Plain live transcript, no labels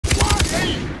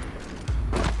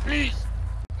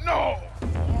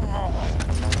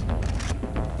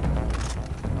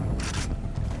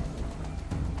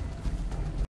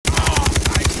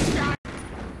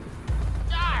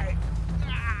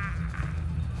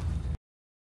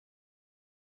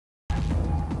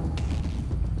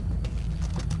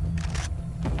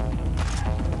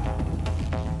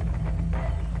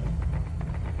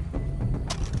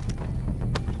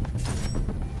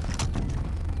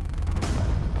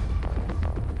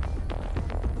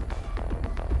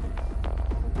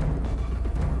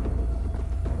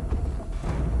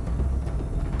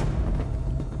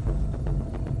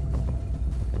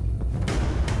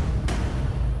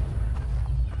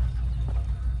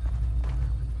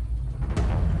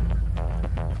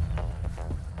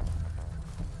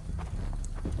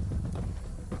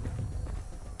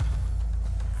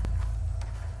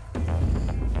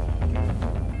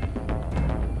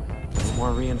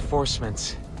More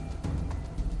reinforcements.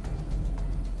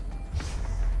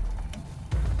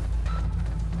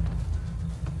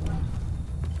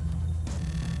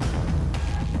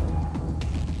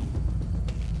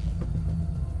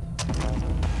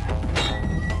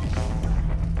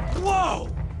 Whoa!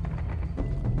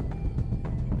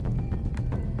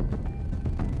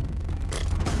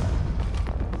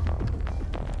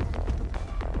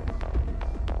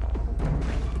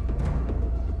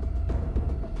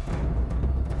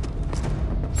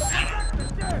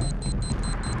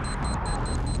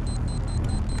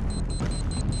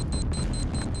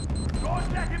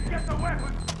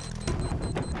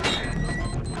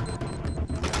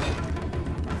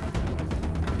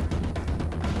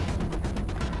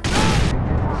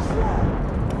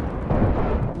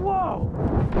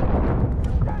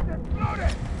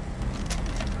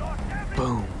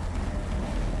 Boom.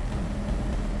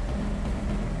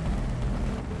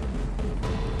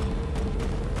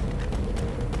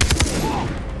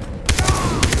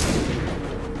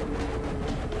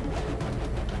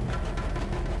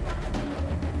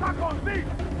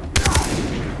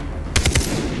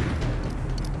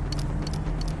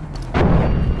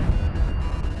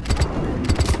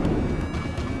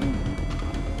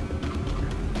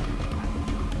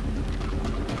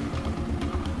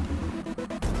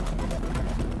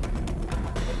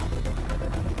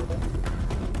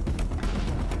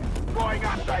 Going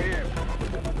after him!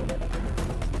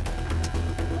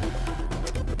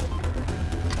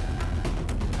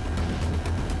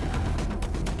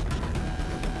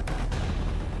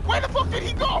 Where the fuck did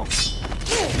he go?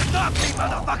 Stop me,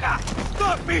 motherfucker!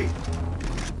 Stop me!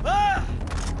 Ah!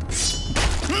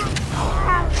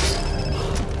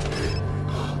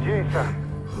 Jason,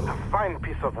 a fine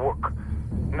piece of work.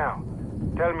 Now,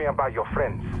 tell me about your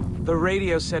friends. The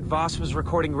radio said Voss was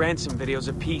recording ransom videos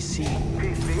of PC.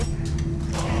 PC?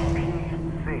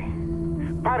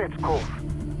 PC. Pirates Cove.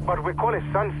 But we call it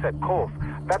Sunset Cove.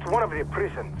 That's one of the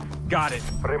prisons. Got it.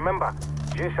 Remember,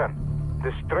 Jason,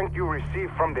 the strength you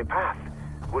receive from the path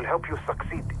will help you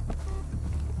succeed.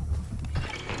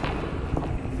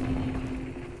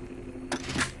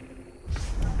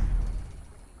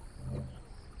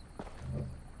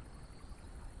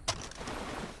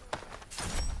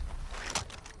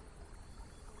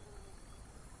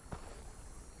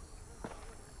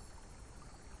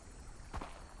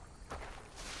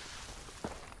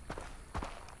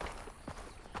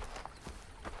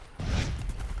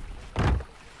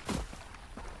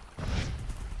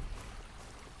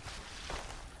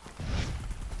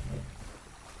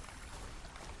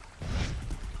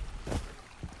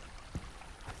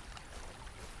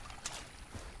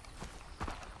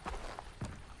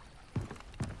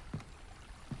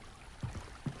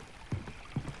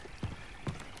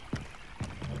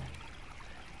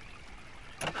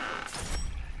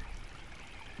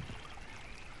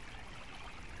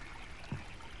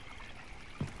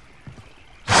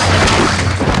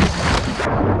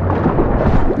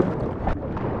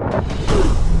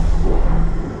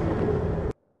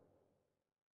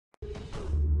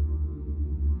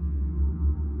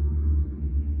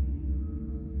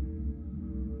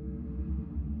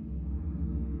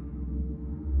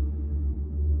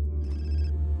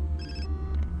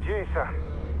 Jason,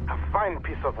 a fine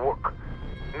piece of work.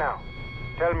 Now,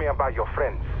 tell me about your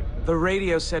friends. The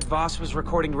radio said Voss was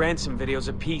recording ransom videos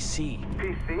of PC.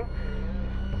 PC?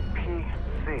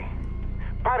 PC.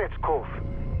 Pirates Cove.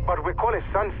 But we call it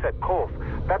Sunset Cove.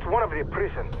 That's one of the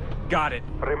prisons. Got it.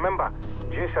 Remember,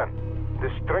 Jason, the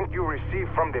strength you receive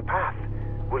from the path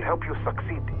will help you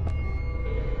succeed.